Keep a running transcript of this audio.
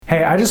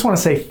Hey, I just want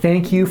to say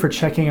thank you for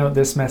checking out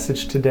this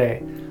message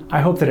today.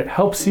 I hope that it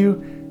helps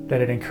you,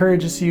 that it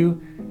encourages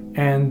you,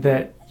 and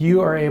that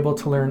you are able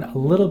to learn a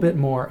little bit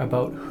more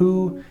about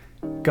who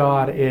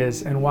God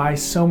is and why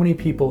so many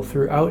people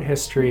throughout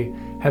history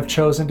have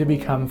chosen to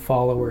become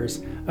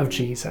followers of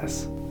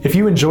Jesus. If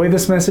you enjoy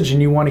this message and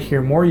you want to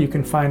hear more, you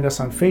can find us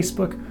on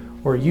Facebook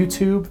or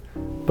YouTube,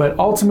 but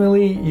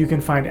ultimately you can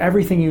find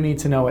everything you need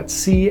to know at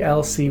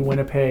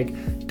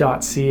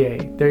clcwinnipeg.ca.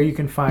 There you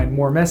can find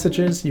more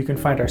messages, you can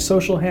find our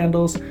social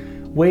handles,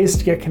 ways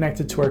to get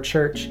connected to our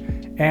church,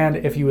 and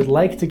if you would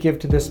like to give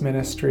to this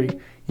ministry,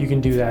 you can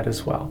do that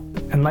as well.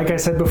 And like I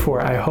said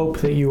before, I hope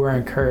that you are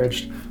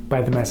encouraged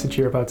by the message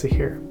you're about to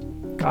hear.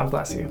 God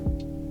bless you.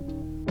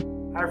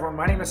 Hi everyone,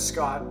 my name is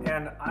Scott,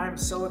 and I'm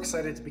so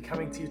excited to be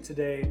coming to you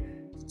today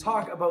to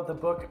talk about the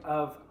book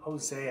of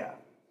Hosea.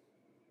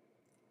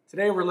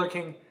 Today we're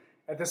looking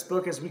at this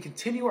book as we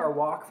continue our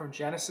walk from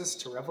Genesis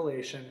to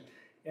Revelation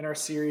in our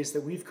series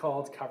that we've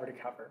called Cover to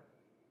Cover.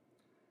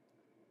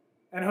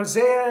 And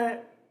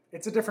Hosea,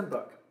 it's a different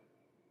book.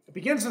 It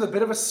begins with a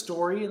bit of a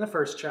story in the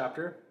first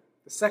chapter.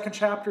 The second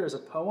chapter is a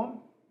poem.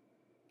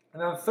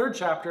 And then the third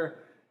chapter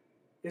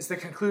is the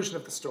conclusion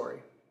of the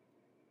story.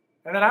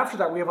 And then after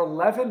that, we have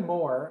 11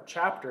 more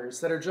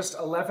chapters that are just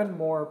 11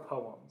 more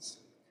poems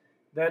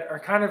that are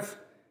kind of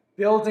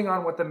building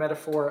on what the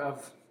metaphor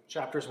of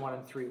chapters 1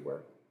 and 3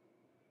 were.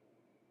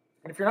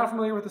 And if you're not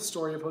familiar with the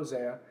story of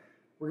Hosea,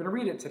 we're going to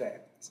read it today.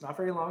 It's not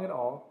very long at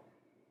all.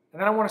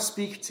 And then I want to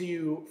speak to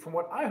you from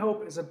what I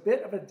hope is a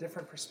bit of a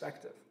different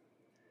perspective.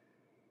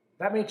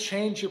 That may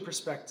change your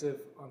perspective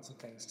on some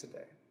things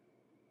today.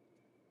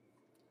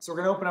 So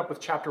we're going to open up with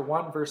chapter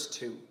 1, verse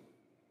 2. It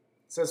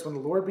says, "When the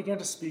Lord began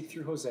to speak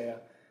through Hosea,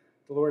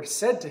 the Lord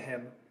said to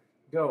him,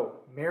 'Go,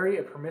 marry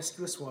a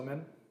promiscuous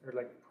woman,'" or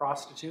like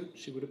prostitute,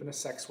 she would have been a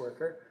sex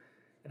worker,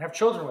 "'and have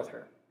children with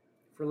her.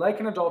 For like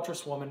an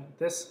adulterous woman,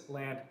 this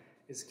land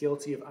is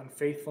guilty of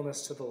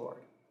unfaithfulness to the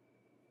Lord.'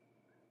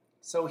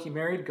 So he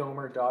married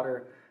Gomer,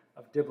 daughter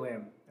of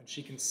Diblaim, and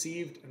she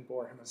conceived and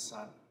bore him a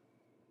son.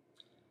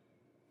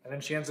 And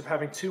then she ends up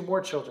having 2 more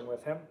children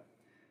with him.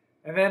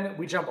 And then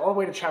we jump all the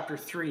way to chapter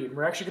 3, and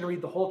we're actually going to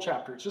read the whole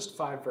chapter. It's just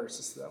 5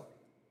 verses, though.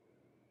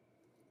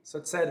 So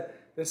it said,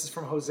 this is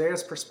from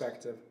Hosea's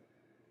perspective.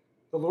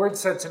 "The Lord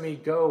said to me,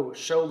 'Go,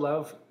 show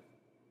love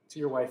to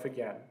your wife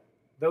again.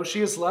 Though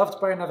she is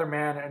loved by another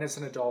man and is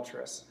an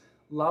adulteress,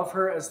 love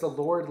her as the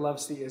Lord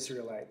loves the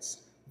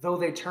Israelites, though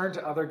they turn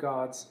to other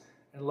gods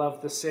and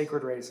love the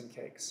sacred raisin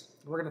cakes.'"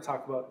 And we're going to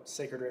talk about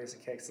sacred raisin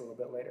cakes a little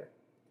bit later.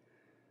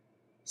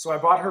 "So I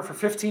bought her for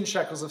 15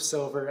 shekels of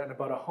silver and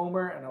about a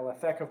homer and a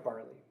lethek of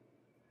barley.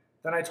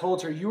 Then I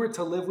told her, 'You are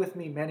to live with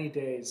me many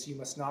days. You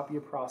must not be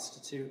a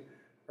prostitute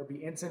or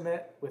be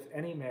intimate with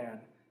any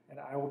man,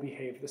 and I will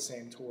behave the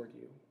same toward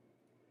you.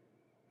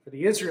 For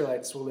the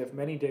Israelites will live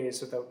many days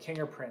without king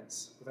or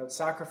prince, without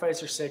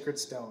sacrifice or sacred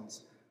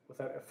stones,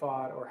 without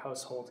ephod or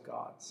household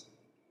gods.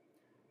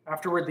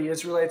 Afterward, the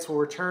Israelites will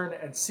return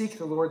and seek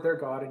the Lord their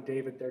God and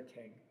David their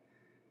king.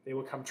 They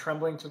will come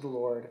trembling to the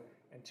Lord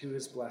and to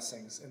his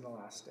blessings in the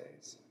last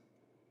days.'"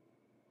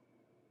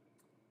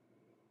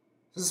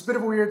 This is a bit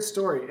of a weird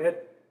story.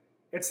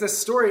 It's this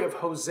story of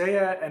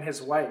Hosea and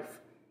his wife,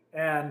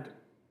 and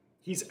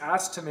he's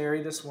asked to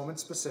marry this woman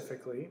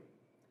specifically,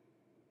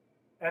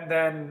 and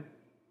then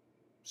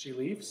she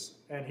leaves,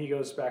 and he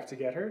goes back to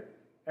get her.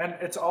 And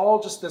it's all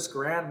just this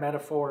grand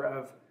metaphor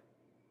of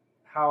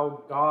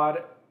how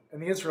God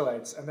and the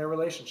Israelites and their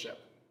relationship.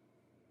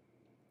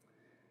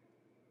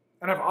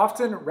 And I've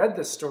often read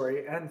this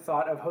story and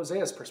thought of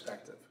Hosea's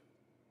perspective.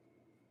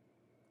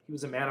 He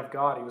was a man of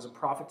God. He was a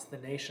prophet to the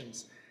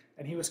nations.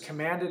 And he was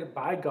commanded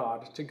by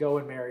God to go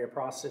and marry a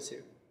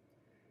prostitute.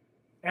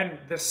 And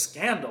the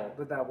scandal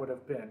that would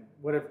have been,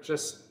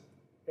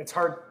 it's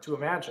hard to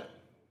imagine.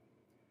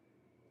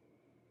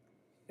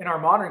 In our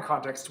modern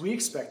context, we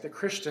expect that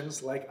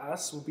Christians like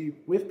us will be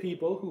with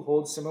people who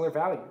hold similar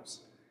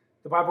values.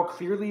 The Bible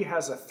clearly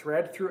has a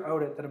thread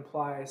throughout it that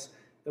implies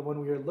that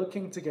when we are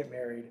looking to get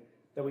married,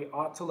 that we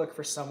ought to look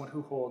for someone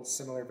who holds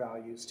similar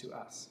values to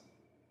us.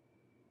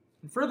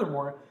 And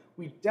furthermore,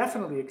 we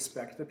definitely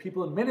expect that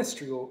people in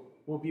ministry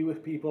will be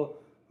with people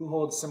who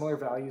hold similar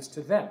values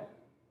to them.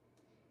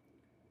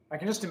 I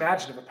can just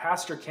imagine if a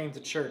pastor came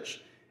to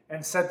church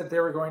and said that they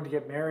were going to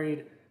get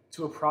married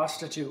to a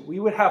prostitute,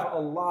 we would have a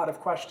lot of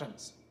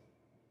questions.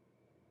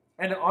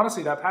 And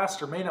honestly, that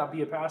pastor may not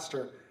be a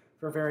pastor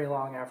for very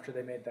long after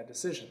they made that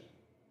decision.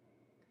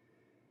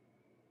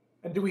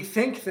 And do we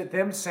think that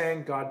them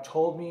saying, "God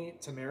told me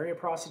to marry a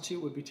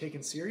prostitute," would be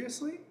taken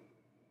seriously?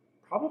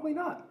 Probably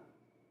not.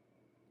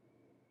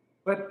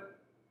 But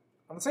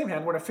on the same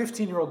hand, when a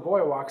 15-year-old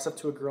boy walks up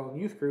to a girl in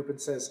youth group and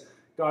says,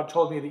 "God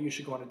told me that you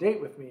should go on a date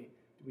with me,"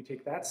 do we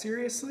take that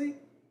seriously?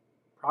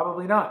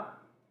 Probably not.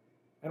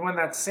 And when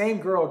that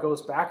same girl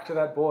goes back to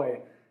that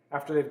boy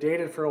after they've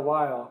dated for a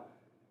while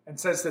and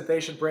says that they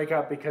should break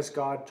up because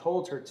God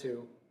told her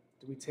to,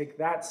 do we take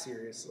that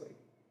seriously?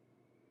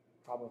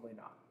 Probably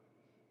not.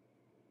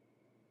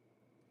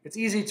 It's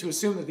easy to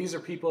assume that these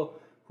are people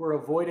who who are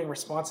avoiding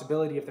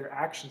responsibility of their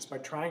actions by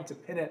trying to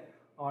pin it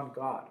on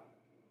God.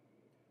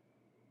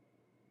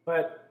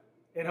 But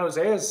in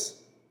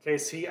Hosea's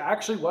case, he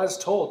actually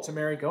was told to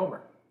marry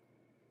Gomer.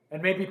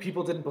 And maybe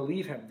people didn't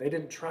believe him, they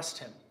didn't trust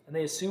him, and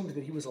they assumed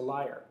that he was a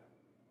liar.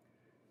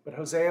 But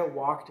Hosea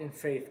walked in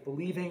faith,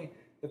 believing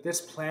that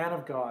this plan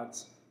of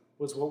God's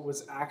was what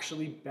was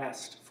actually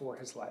best for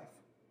his life.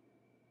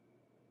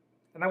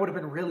 And that would have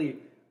been really,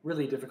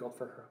 really difficult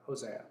for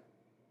Hosea.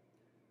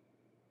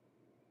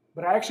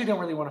 But I actually don't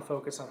really want to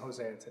focus on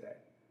Hosea today.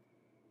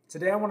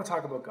 Today I want to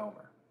talk about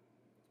Gomer.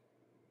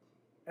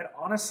 And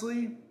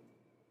honestly,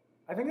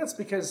 I think that's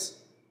because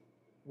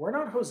we're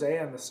not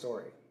Hosea in the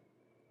story.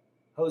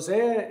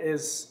 Hosea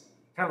is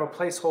kind of a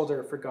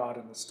placeholder for God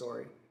in the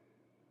story.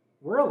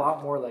 We're a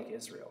lot more like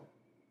Israel.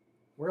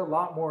 We're a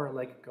lot more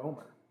like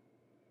Gomer.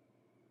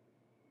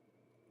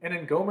 And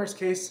in Gomer's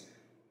case,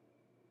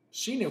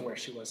 she knew where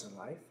she was in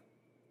life.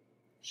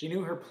 She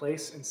knew her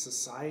place in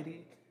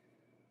society.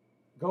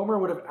 Gomer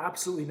would have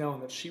absolutely known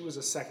that she was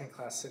a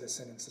second-class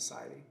citizen in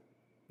society.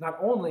 Not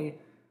only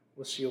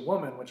was she a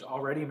woman, which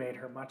already made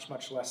her much,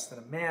 much less than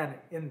a man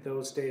in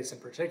those days in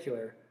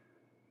particular,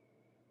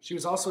 she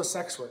was also a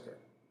sex worker,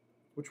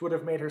 which would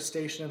have made her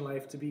station in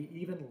life to be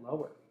even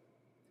lower.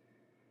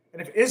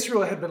 And if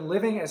Israel had been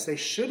living as they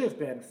should have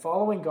been,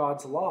 following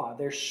God's law,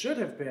 there should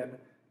have been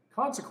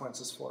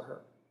consequences for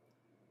her.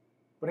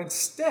 But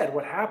instead,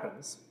 what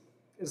happens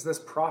is this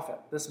prophet,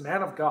 this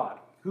man of God,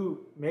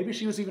 who maybe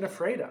she was even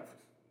afraid of.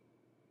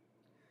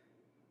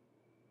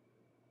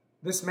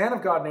 This man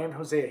of God named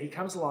Hosea, he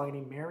comes along and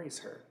he marries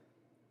her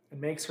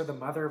and makes her the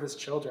mother of his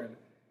children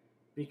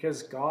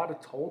because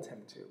God told him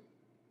to.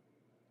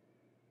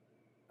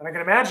 And I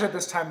can imagine at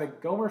this time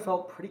that Gomer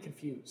felt pretty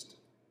confused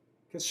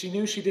because she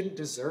knew she didn't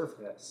deserve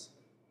this.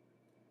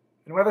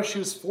 And whether she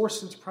was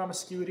forced into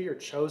promiscuity or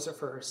chose it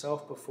for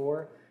herself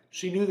before,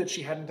 she knew that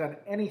she hadn't done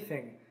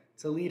anything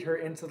to lead her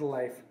into the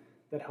life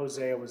that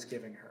Hosea was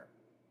giving her.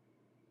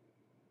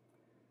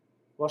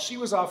 While she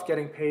was off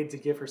getting paid to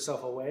give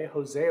herself away,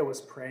 Hosea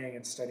was praying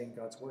and studying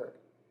God's word.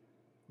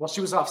 While she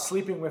was off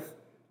sleeping with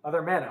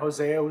other men,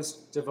 Hosea was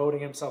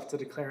devoting himself to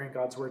declaring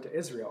God's word to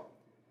Israel.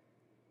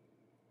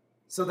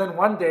 So then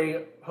one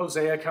day,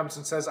 Hosea comes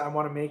and says, I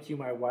want to make you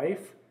my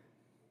wife,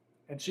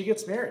 and she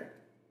gets married.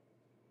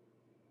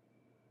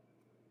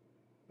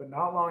 But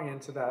not long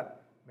into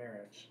that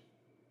marriage,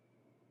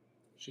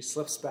 she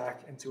slips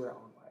back into her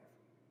own life.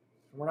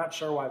 And we're not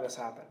sure why this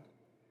happened.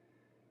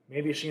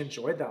 Maybe she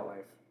enjoyed that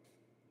life.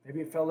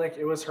 Maybe it felt like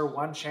it was her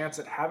one chance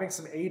at having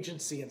some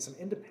agency and some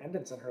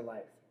independence in her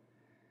life.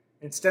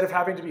 Instead of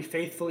having to be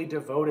faithfully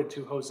devoted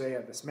to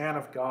Hosea, this man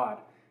of God,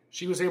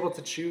 she was able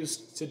to choose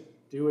to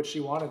do what she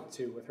wanted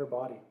to with her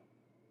body.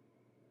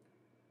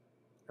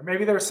 Or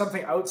maybe there was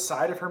something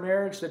outside of her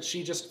marriage that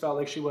she just felt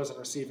like she wasn't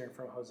receiving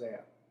from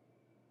Hosea.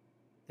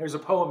 There's a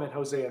poem in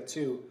Hosea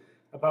 2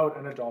 about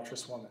an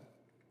adulterous woman.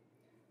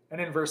 And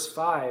in verse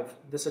 5,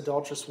 this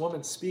adulterous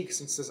woman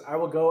speaks and says, I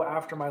will go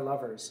after my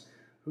lovers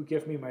who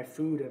give me my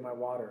food and my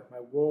water, my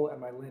wool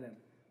and my linen,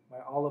 my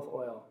olive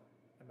oil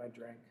and my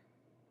drink.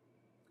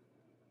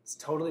 It's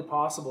totally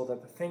possible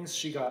that the things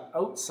she got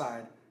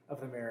outside of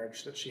the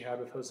marriage that she had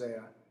with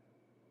Hosea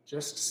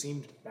just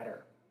seemed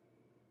better.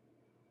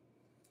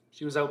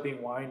 She was out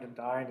being wined and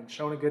dined and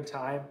shown a good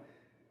time,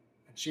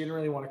 and she didn't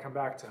really want to come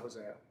back to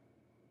Hosea.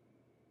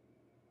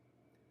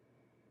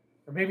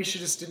 Or maybe she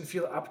just didn't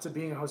feel up to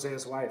being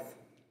Hosea's wife.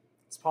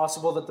 It's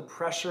possible that the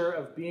pressure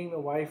of being the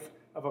wife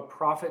of a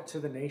prophet to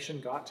the nation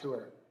got to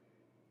her,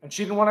 and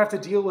she didn't want to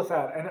have to deal with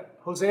that. And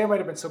Hosea might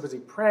have been so busy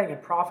praying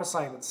and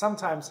prophesying that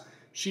sometimes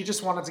she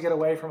just wanted to get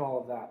away from all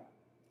of that.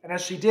 And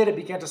as she did, it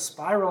began to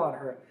spiral on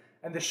her,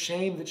 and the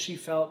shame that she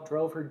felt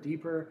drove her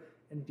deeper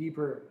and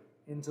deeper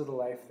into the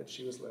life that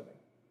she was living.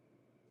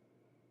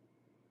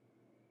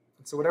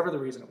 And so whatever the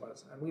reason it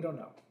was, and we don't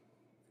know,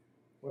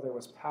 whether it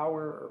was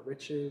power or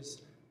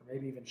riches or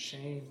maybe even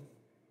shame,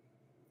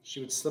 she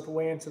would slip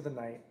away into the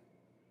night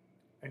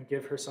and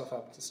give herself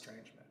up to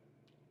strange men.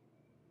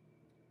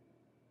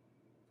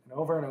 And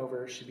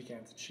over, she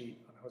began to cheat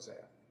on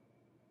Hosea.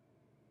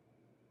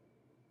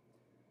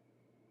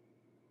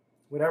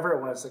 Whatever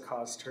it was that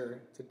caused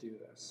her to do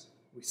this,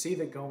 we see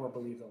that Gomer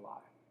believed a lie.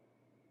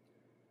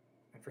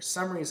 And for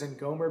some reason,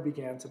 Gomer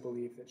began to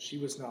believe that she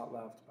was not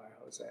loved by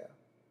Hosea.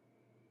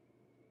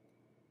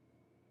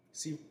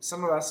 See,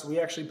 some of us, we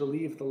actually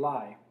believe the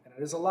lie, and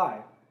it is a lie,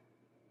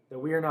 that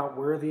we are not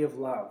worthy of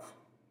love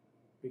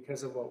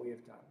because of what we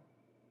have done.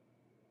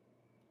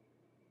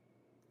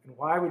 And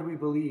why would we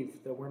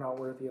believe that we're not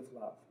worthy of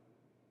love?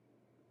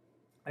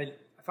 I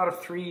thought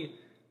of three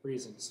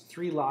reasons,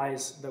 three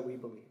lies that we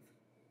believe.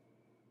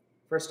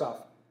 First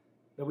off,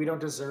 that we don't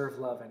deserve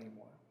love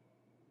anymore.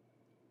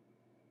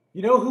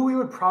 You know who we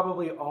would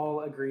probably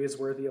all agree is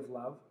worthy of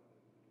love?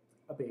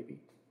 A baby.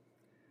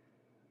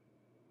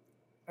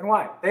 And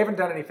why? They haven't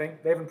done anything.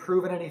 They haven't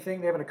proven anything.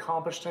 They haven't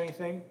accomplished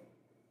anything.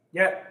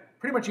 Yet,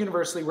 pretty much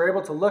universally, we're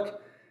able to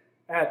look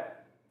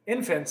at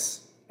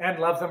infants and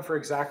love them for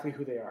exactly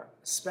who they are.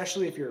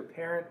 Especially if you're a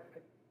parent.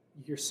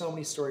 You hear so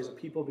many stories of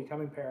people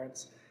becoming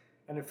parents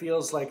and it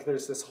feels like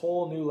there's this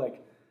whole new,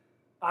 like,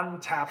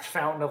 untapped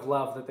fountain of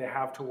love that they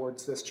have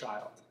towards this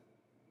child.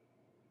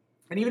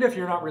 And even if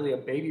you're not really a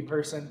baby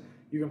person,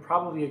 you can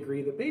probably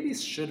agree that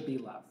babies should be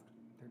loved.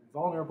 They're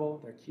vulnerable,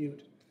 they're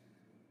cute.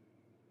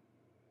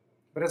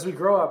 But as we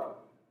grow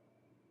up,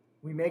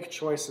 we make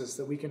choices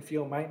that we can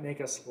feel might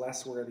make us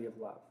less worthy of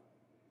love.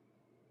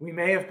 We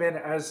may have been,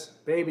 as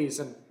babies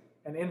and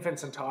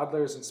infants and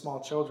toddlers and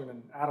small children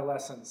and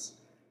adolescents,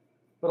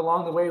 but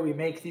along the way we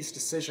make these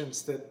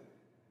decisions that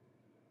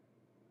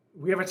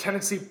we have a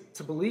tendency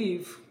to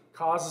believe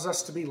causes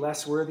us to be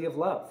less worthy of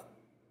love.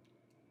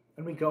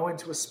 And we go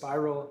into a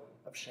spiral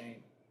of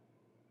shame.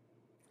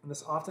 And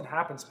this often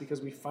happens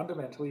because we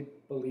fundamentally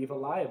believe a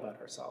lie about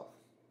ourselves.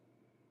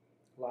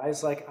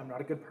 Lies like, I'm not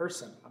a good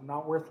person. I'm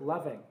not worth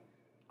loving.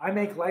 I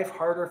make life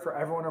harder for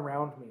everyone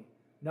around me.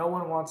 No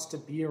one wants to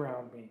be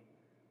around me.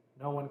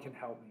 No one can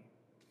help me.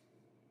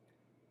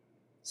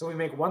 So we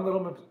make one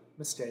little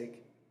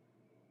mistake,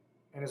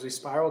 and as we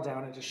spiral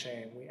down into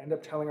shame, we end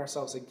up telling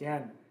ourselves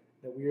again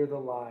that we are the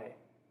lie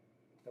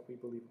that we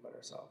believe about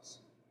ourselves.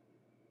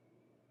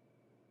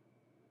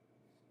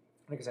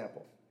 An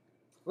example.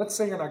 Let's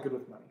say you're not good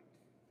with money.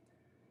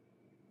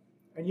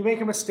 And you make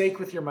a mistake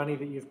with your money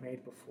that you've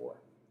made before.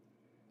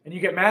 And you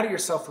get mad at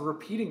yourself for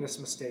repeating this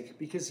mistake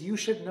because you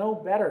should know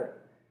better.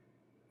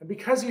 And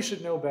because you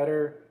should know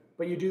better,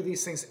 but you do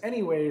these things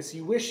anyways,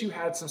 you wish you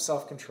had some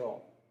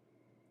self-control.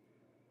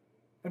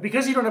 And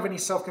because you don't have any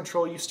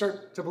self-control, you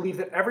start to believe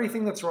that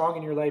everything that's wrong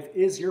in your life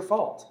is your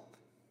fault.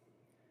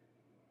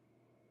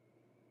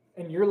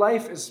 And your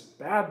life is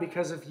bad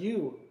because of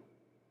you.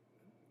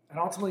 And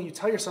ultimately, you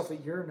tell yourself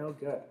that you're no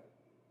good.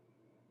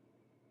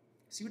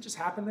 See what just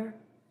happened there?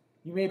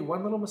 You made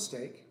one little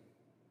mistake,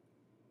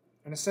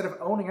 and instead of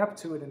owning up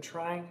to it and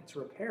trying to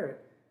repair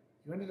it,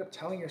 you ended up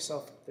telling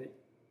yourself that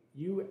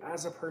you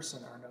as a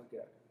person are no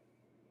good.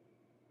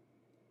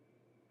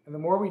 And the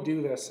more we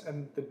do this,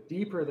 and the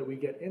deeper that we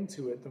get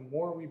into it, the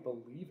more we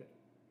believe it.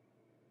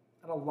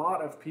 And a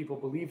lot of people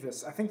believe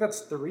this. I think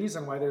that's the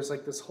reason why there's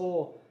like this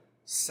whole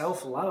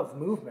self-love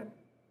movement.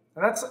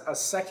 And that's a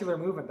secular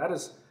movement. That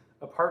is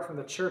apart from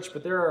the church,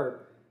 but there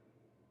are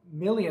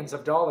millions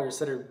of dollars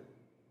that are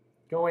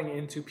going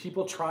into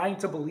people trying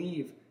to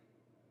believe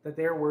that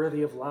they're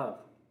worthy of love,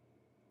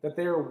 that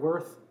they are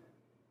worth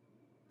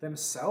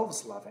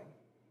themselves loving.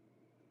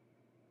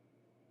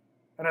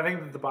 And I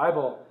think that the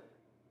Bible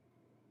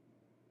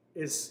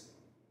is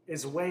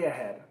way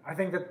ahead. I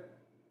think that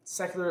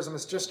secularism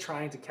is just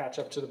trying to catch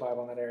up to the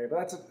Bible in that area, but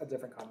that's a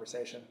different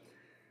conversation.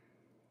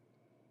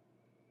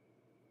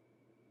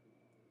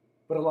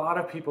 But a lot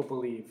of people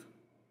believe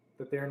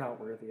that they're not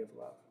worthy of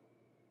love.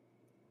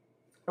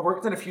 I've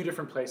worked in a few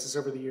different places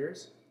over the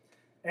years,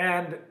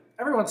 and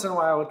every once in a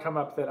while it would come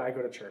up that I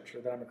go to church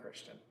or that I'm a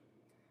Christian.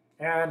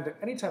 And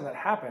anytime that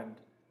happened,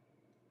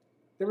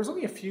 there was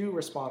only a few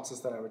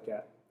responses that I would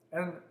get.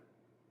 And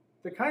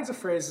the kinds of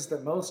phrases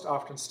that most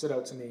often stood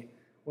out to me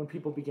when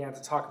people began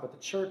to talk about the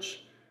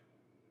church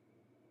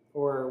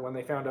or when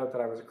they found out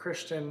that I was a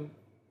Christian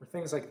were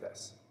things like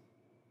this.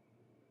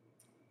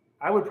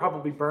 I would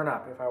probably burn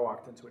up if I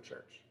walked into a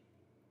church.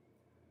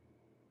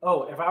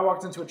 Oh, if I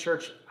walked into a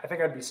church, I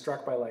think I'd be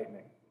struck by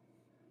lightning.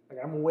 Like,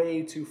 I'm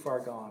way too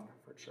far gone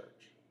for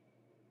church.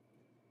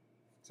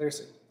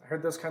 Seriously, I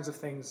heard those kinds of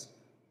things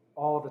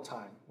all the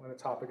time when the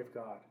topic of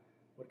God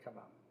would come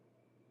up.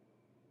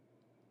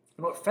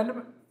 And what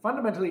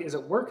fundamentally is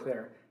at work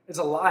there is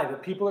a lie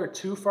that people are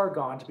too far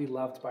gone to be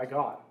loved by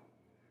God.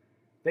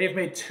 They have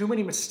made too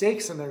many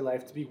mistakes in their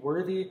life to be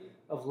worthy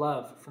of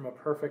love from a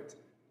perfect,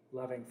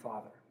 loving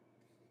Father.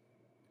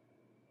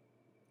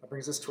 That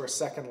brings us to our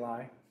second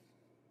lie.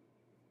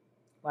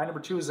 Lie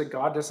number 2 is that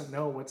God doesn't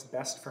know what's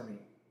best for me.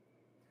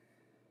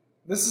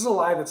 This is a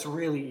lie that's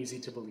really easy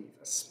to believe,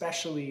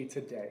 especially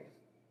today.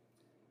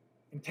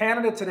 In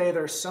Canada today,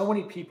 there are so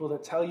many people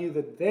that tell you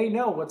that they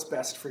know what's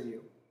best for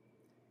you.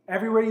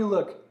 Everywhere you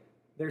look,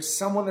 there's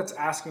someone that's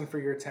asking for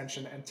your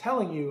attention and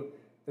telling you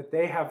that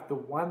they have the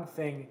one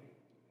thing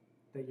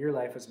that your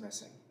life is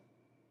missing.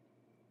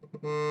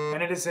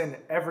 And it is in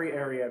every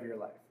area of your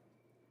life.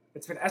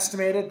 It's been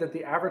estimated that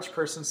the average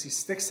person sees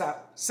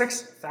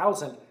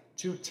 6,000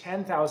 to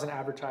 10,000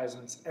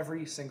 advertisements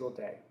every single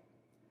day.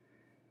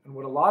 And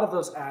what a lot of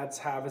those ads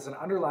have as an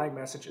underlying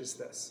message is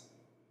this: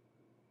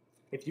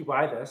 if you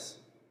buy this,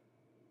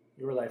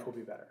 your life will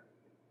be better.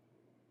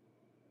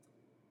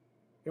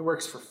 It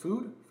works for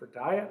food, for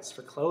diets,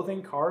 for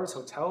clothing, cars,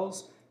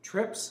 hotels,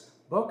 trips,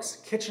 books,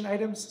 kitchen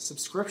items,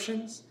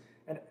 subscriptions,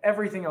 and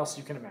everything else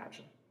you can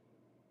imagine.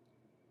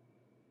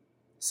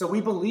 So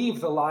we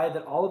believe the lie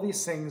that all of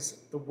these things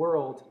the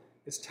world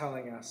is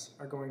telling us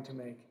are going to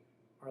make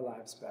our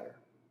lives better.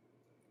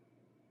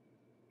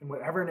 And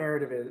whatever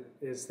narrative it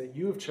is that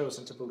you have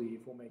chosen to believe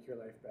will make your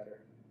life better,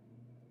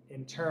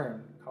 in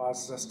turn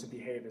causes us to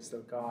behave as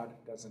though God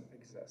doesn't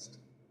exist.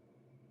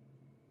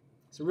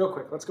 So real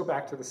quick, let's go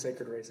back to the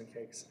sacred raisin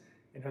cakes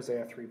in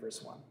Hosea 3,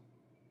 verse 1.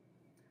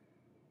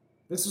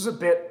 This was a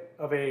bit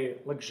of a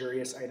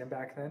luxurious item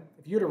back then.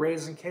 If you had a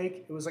raisin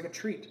cake, it was like a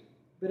treat,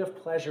 a bit of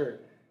pleasure,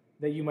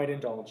 that you might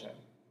indulge in.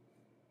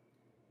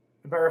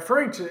 And by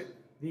referring to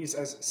these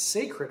as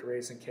sacred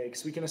raisin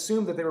cakes, we can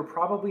assume that they were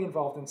probably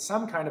involved in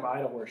some kind of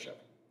idol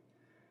worship.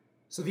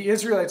 So the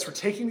Israelites were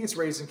taking these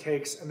raisin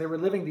cakes and they were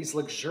living these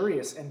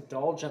luxurious,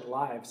 indulgent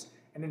lives,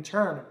 and in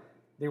turn,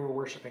 they were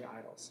worshiping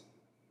idols.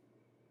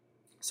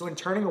 So in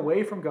turning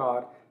away from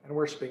God and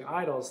worshiping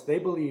idols, they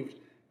believed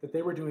that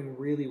they were doing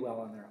really well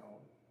on their own.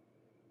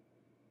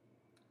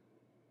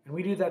 And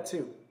we do that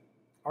too.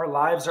 Our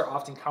lives are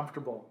often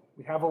comfortable.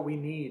 We have what we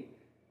need.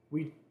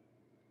 We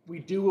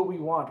do what we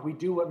want. We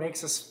do what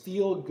makes us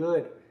feel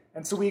good.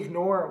 And so we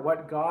ignore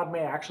what God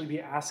may actually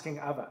be asking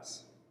of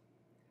us.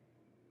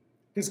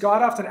 Because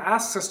God often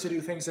asks us to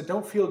do things that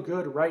don't feel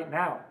good right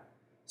now.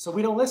 So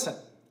we don't listen,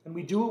 and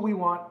we do what we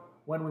want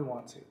when we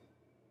want to.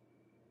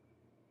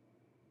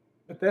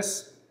 But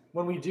this,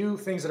 when we do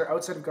things that are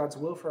outside of God's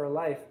will for our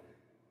life,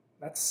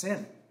 that's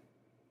sin.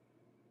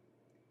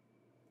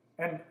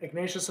 And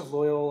Ignatius of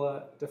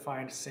Loyola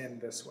defined sin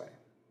this way.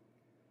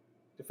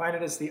 Defined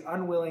it as the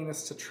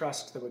unwillingness to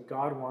trust that what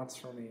God wants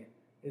for me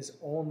is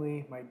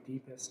only my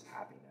deepest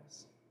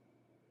happiness.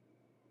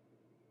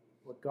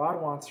 What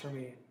God wants for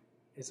me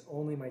is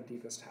only my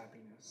deepest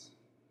happiness.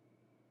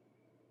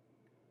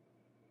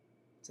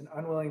 It's an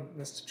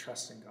unwillingness to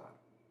trust in God.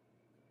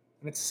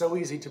 And it's so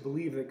easy to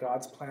believe that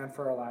God's plan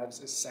for our lives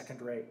is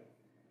second rate.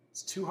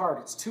 It's too hard.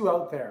 It's too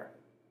out there.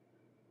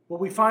 What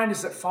we find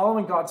is that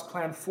following God's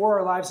plan for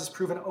our lives is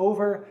proven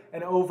over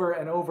and over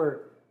and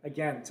over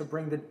again to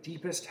bring the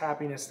deepest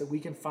happiness that we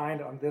can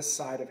find on this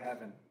side of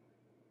heaven.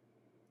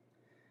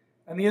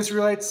 And the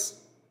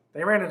Israelites,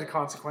 they ran into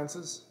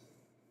consequences.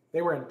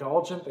 They were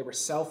indulgent. They were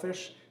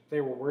selfish. They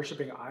were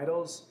worshiping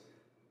idols.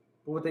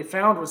 But what they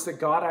found was that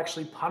God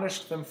actually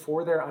punished them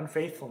for their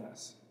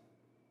unfaithfulness.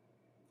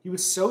 He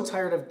was so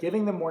tired of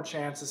giving them more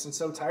chances and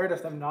so tired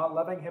of them not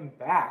loving him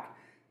back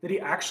that he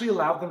actually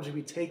allowed them to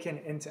be taken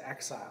into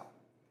exile.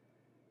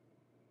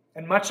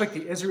 And much like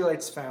the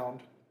Israelites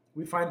found,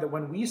 we find that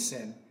when we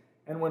sin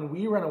and when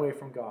we run away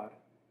from God,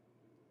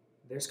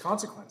 there's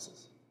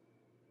consequences.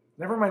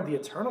 Never mind the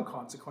eternal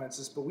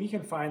consequences, but we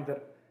can find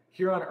that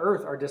here on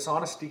earth, our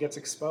dishonesty gets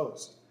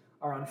exposed.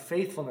 Our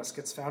unfaithfulness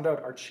gets found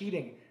out. Our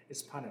cheating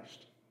is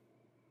punished.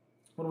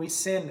 When we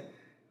sin,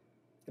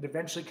 it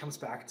eventually comes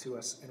back to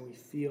us and we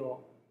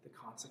feel the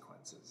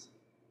consequences.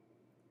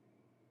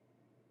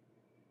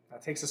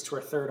 That takes us to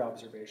our third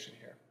observation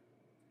here.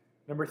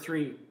 Number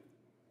 3,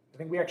 I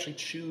think we actually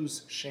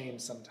choose shame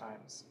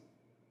sometimes.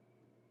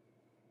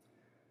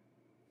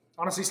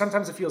 Honestly,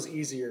 sometimes it feels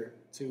easier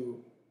to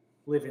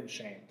live in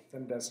shame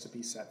than it does to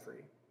be set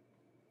free.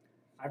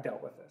 I've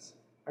dealt with this.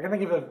 I can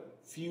think of a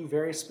few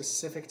very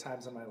specific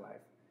times in my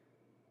life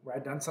where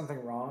I'd done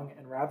something wrong,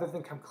 and rather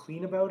than come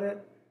clean about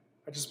it,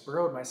 I just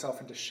burrowed myself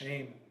into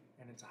shame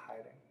and into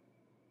hiding.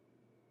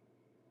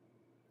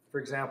 For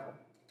example,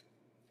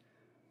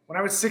 when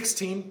I was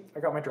 16, I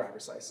got my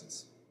driver's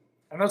license.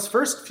 And those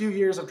first few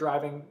years of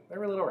driving, they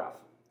were a little rough.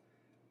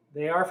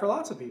 They are for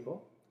lots of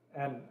people.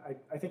 And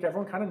I think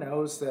everyone kind of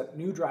knows that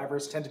new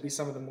drivers tend to be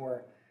some of the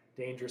more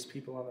dangerous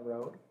people on the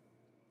road.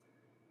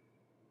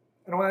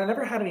 And while I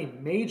never had any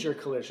major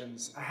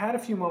collisions, I had a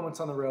few moments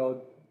on the road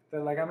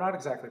that I'm not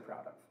exactly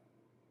proud of.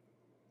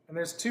 And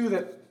there's 2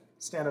 that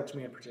stand out to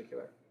me in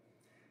particular.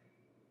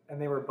 And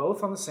they were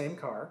both on the same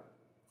car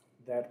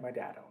that my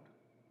dad owned.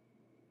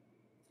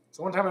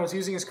 So one time I was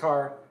using his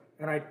car,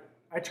 and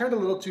I turned a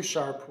little too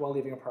sharp while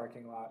leaving a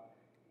parking lot.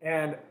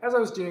 And as I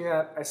was doing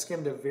that, I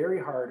skimmed a very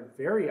hard,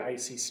 very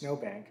icy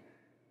snowbank,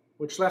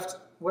 which left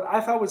what I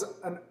thought was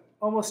an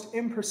almost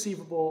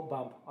imperceivable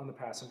bump on the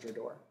passenger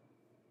door.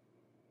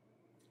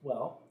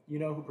 Well, you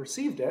know who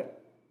perceived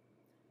it?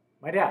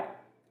 My dad,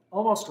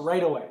 almost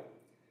right away.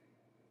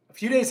 A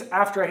few days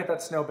after I hit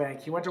that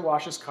snowbank, he went to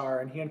wash his car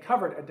and he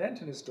uncovered a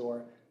dent in his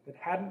door that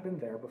hadn't been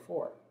there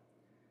before.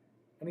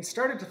 And he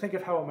started to think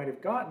of how it might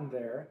have gotten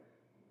there,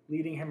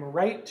 leading him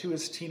right to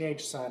his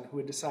teenage son, who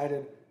had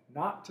decided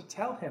not to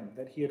tell him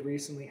that he had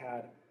recently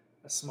had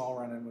a small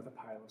run-in with a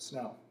pile of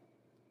snow.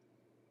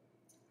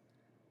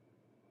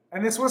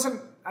 And this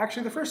wasn't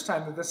actually the first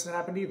time that this had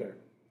happened either.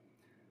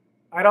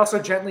 I'd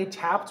also gently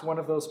tapped one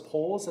of those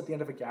poles at the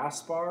end of a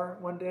gas bar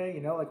one day,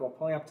 while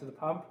pulling up to the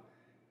pump,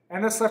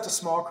 and this left a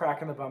small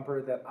crack in the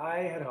bumper that I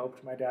had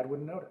hoped my dad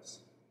wouldn't notice.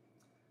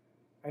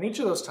 And each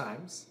of those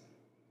times,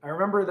 I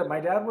remember that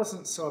my dad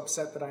wasn't so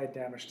upset that I had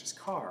damaged his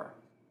car,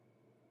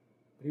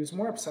 but he was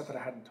more upset that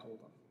I hadn't told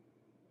him.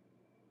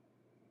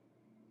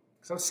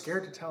 Because I was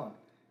scared to tell him.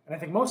 And I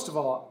think most of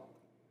all,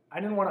 I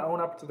didn't want to own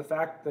up to the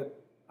fact that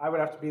I would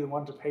have to be the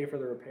one to pay for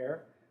the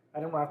repair. I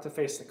didn't want to have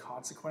to face the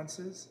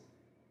consequences.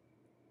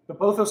 But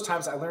both those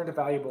times I learned a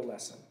valuable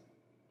lesson.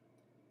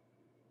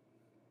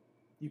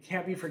 You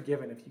can't be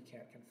forgiven if you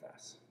can't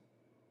confess.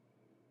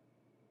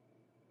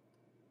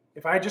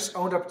 If I just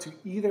owned up to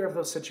either of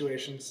those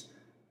situations,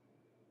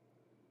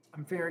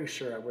 I'm very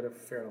sure I would have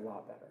fared a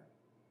lot better.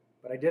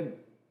 But I didn't.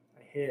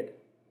 I hid,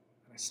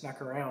 and I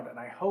snuck around, and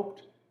I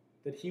hoped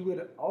that he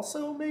would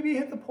also maybe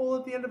hit the pole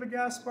at the end of a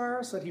gas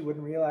bar so that he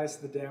wouldn't realize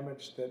the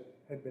damage that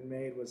had been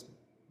made was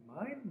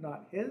mine,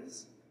 not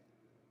his.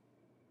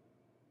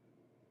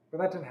 But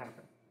that didn't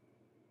happen.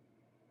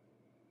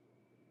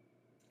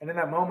 And in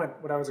that moment,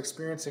 what I was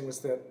experiencing was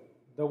that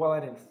though while I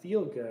didn't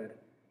feel good,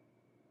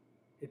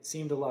 it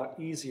seemed a lot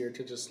easier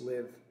to just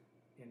live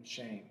in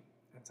shame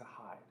and to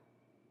hide.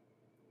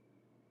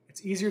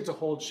 It's easier to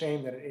hold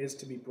shame than it is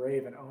to be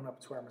brave and own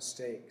up to our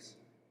mistakes.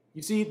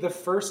 You see, the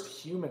first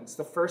humans,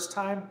 the first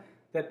time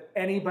that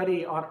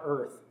anybody on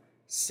earth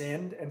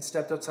sinned and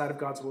stepped outside of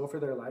God's will for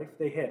their life,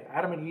 they hid.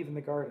 Adam and Eve in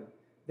the garden.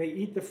 They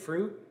eat the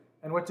fruit,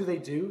 and what do?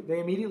 They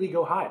immediately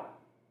go hide.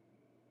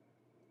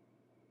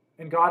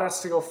 And God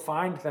has to go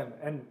find them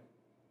and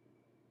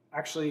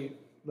actually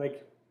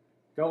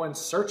go and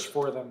search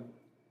for them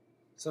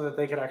so that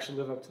they could actually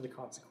live up to the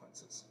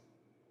consequences.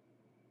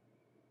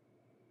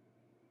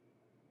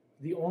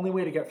 The only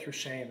way to get through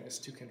shame is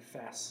to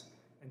confess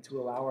and to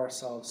allow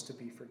ourselves to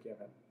be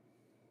forgiven.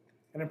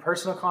 And in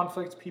personal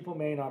conflict, people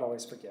may not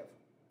always forgive.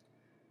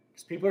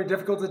 Because people are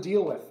difficult to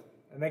deal with,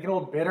 and they can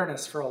hold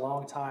bitterness for a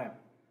long time.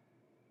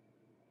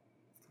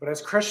 But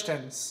as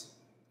Christians,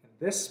 in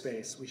this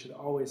space, we should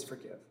always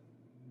forgive.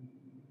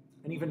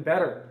 And even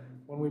better,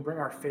 when we bring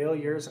our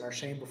failures and our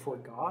shame before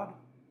God,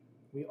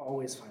 we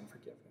always find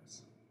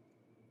forgiveness.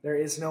 There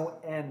is no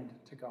end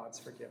to God's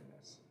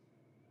forgiveness.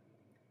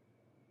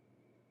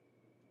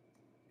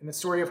 In the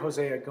story of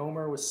Hosea,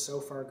 Gomer was so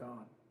far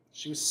gone.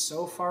 She was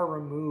so far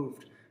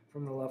removed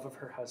from the love of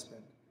her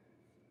husband.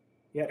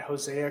 Yet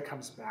Hosea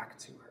comes back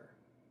to her.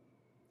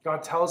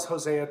 God tells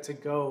Hosea to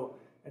go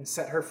and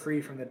set her free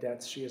from the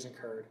debts she has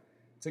incurred,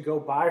 to go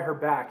buy her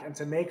back and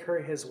to make her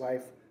his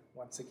wife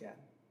once again.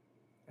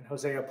 And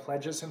Hosea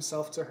pledges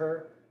himself to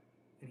her,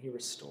 and he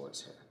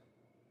restores her.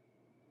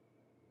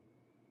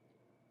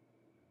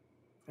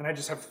 And I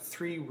just have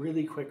 3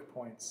 really quick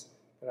points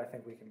that I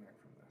think we can learn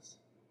from this.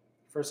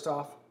 First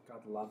off,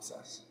 God loves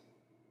us.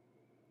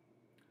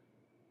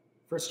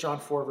 1 John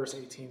 4, verse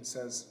 18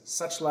 says,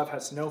 "Such love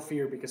has no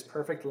fear because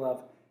perfect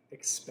love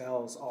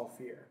expels all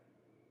fear.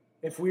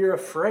 If we are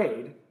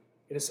afraid,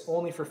 it is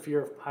only for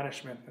fear of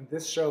punishment, and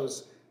this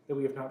shows that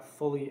we have not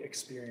fully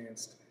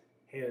experienced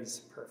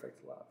his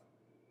perfect love."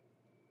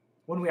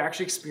 When we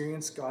actually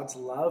experience God's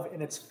love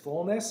in its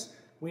fullness,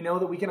 we know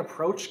that we can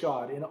approach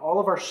God in all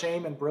of our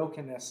shame and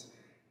brokenness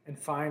and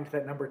find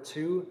that, number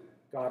 2,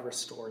 God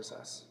restores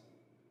us.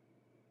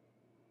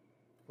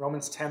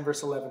 Romans 10,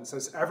 verse 11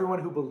 says, "Everyone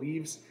who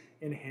believes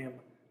in him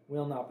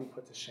will not be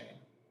put to shame."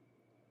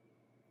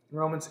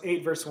 Romans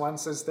 8, verse 1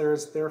 says, "There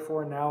is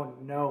therefore now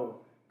no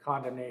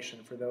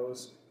condemnation for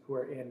those who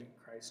are in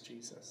Christ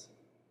Jesus."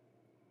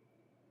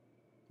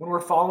 When we're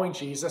following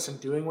Jesus and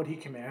doing what he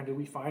commanded,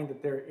 we find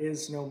that there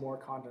is no more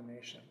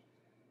condemnation.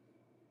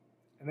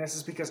 And this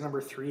is because,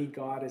 number 3,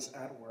 God is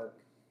at work.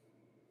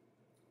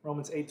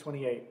 Romans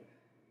 8:28,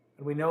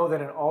 "And we know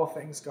that in all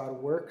things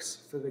God works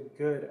for the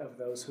good of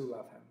those who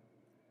love him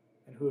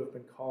and who have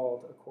been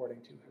called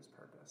according to his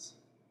purpose."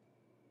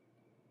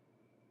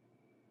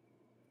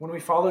 When we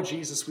follow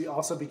Jesus, we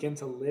also begin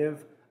to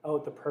live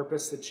out the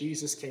purpose that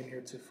Jesus came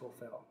here to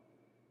fulfill.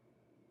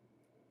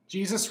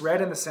 Jesus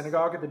read in the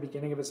synagogue at the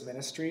beginning of his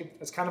ministry.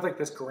 It's kind of like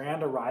this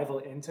grand arrival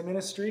into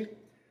ministry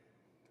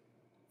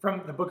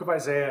from the book of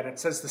Isaiah, and it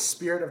says, "The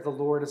Spirit of the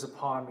Lord is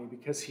upon me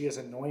because he has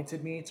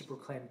anointed me to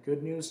proclaim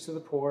good news to the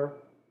poor.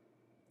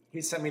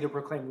 He sent me to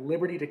proclaim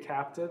liberty to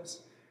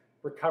captives,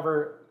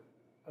 recover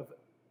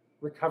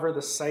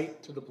the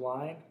sight to the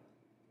blind,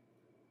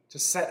 to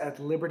set at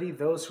liberty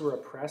those who are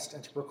oppressed,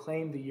 and to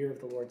proclaim the year of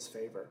the Lord's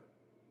favor."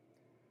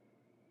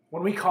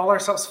 When we call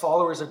ourselves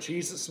followers of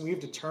Jesus and we've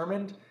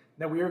determined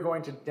that we are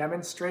going to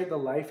demonstrate the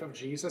life of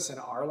Jesus in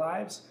our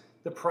lives,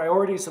 the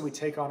priorities that we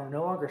take on are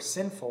no longer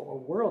sinful or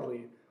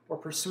worldly or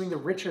pursuing the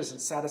riches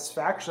and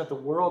satisfaction that the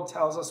world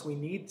tells us we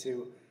need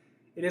to.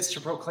 It is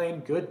to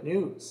proclaim good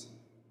news.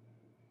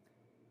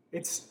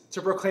 It's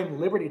to proclaim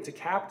liberty to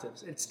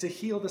captives. It's to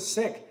heal the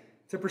sick,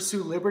 to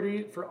pursue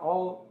liberty for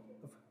all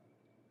of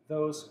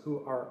those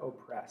who are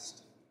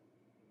oppressed.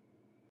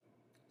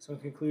 So in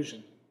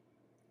conclusion,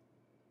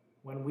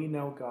 when we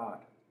know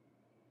God,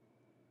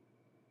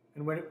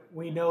 and when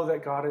we know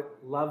that God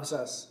loves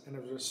us and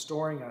is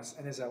restoring us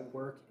and is at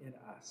work in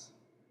us,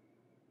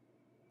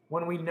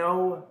 when we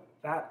know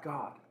that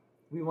God,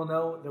 we will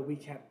know that we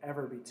can't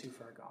ever be too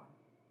far gone.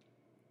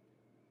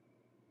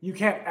 You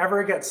can't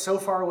ever get so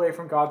far away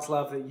from God's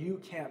love that you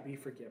can't be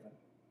forgiven.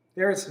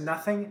 There is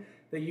nothing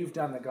that you've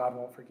done that God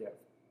won't forgive.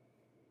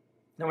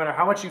 No matter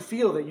how much you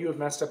feel that you have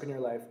messed up in your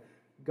life,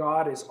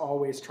 God is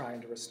always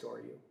trying to restore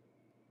you.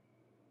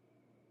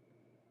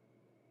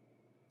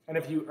 And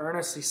if you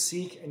earnestly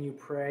seek and you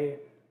pray,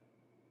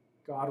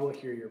 God will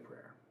hear your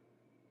prayer.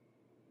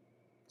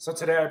 So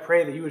today I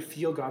pray that you would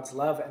feel God's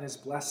love and his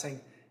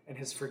blessing and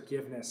his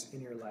forgiveness in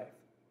your life.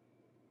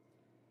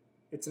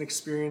 It's an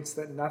experience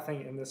that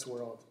nothing in this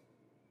world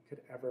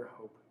could ever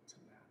hope to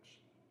match.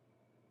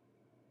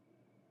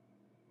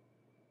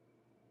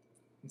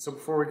 And so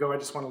before we go, I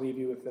just want to leave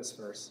you with this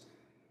verse.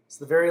 It's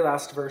the very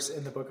last verse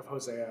in the book of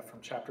Hosea from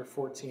chapter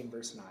 14,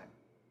 verse 9.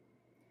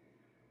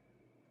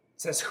 It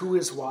It says, who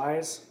is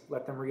wise?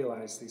 Let them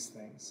realize these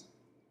things.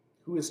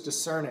 Who is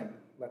discerning?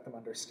 Let them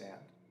understand.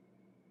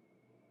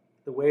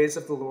 The ways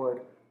of the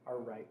Lord are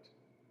right.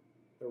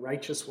 The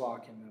righteous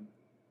walk in them,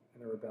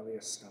 and the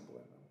rebellious stumble in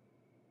them.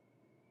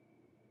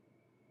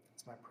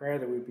 It's my prayer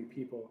that we would be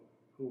people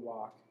who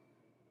walk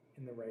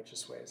in the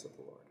righteous ways of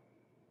the Lord.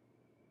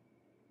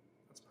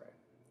 Let's pray.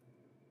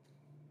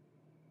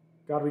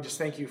 God, we just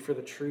thank you for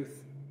the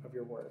truth of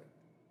your word.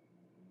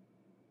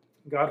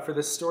 God, for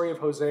this story of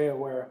Hosea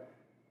where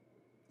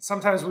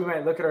sometimes we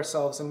might look at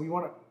ourselves and we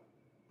want to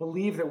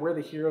believe that we're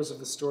the heroes of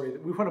the story,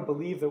 that we want to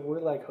believe that we're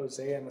like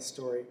Hosea in the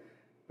story.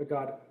 But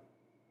God,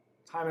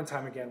 time and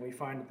time again, we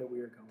find that we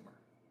are Gomer.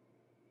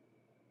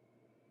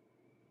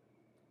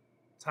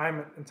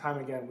 Time and time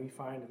again, we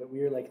find that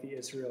we are like the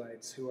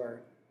Israelites who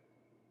are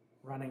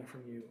running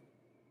from you,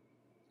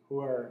 who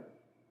are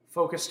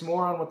focused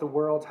more on what the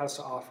world has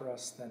to offer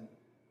us than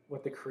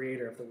what the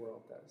creator of the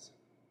world does.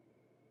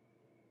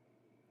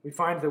 We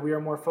find that we are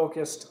more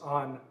focused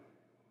on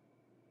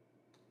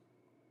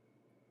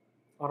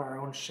our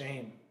own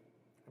shame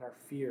and our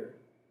fear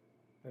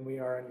than we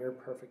are in your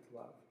perfect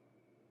love.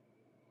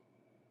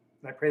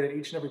 And I pray that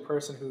each and every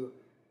person who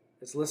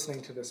is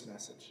listening to this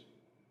message,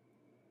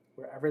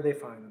 wherever they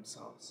find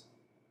themselves,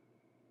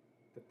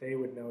 that they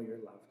would know your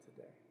love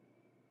today.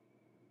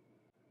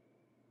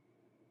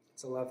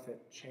 It's a love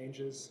that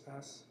changes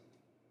us,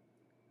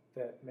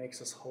 that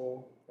makes us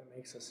whole, that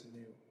makes us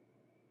new.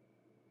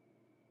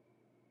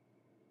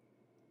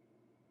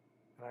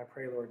 And I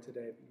pray, Lord,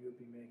 today that you would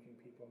be making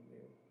people new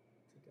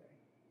today.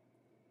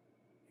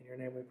 In your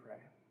name we pray.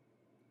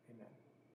 Amen.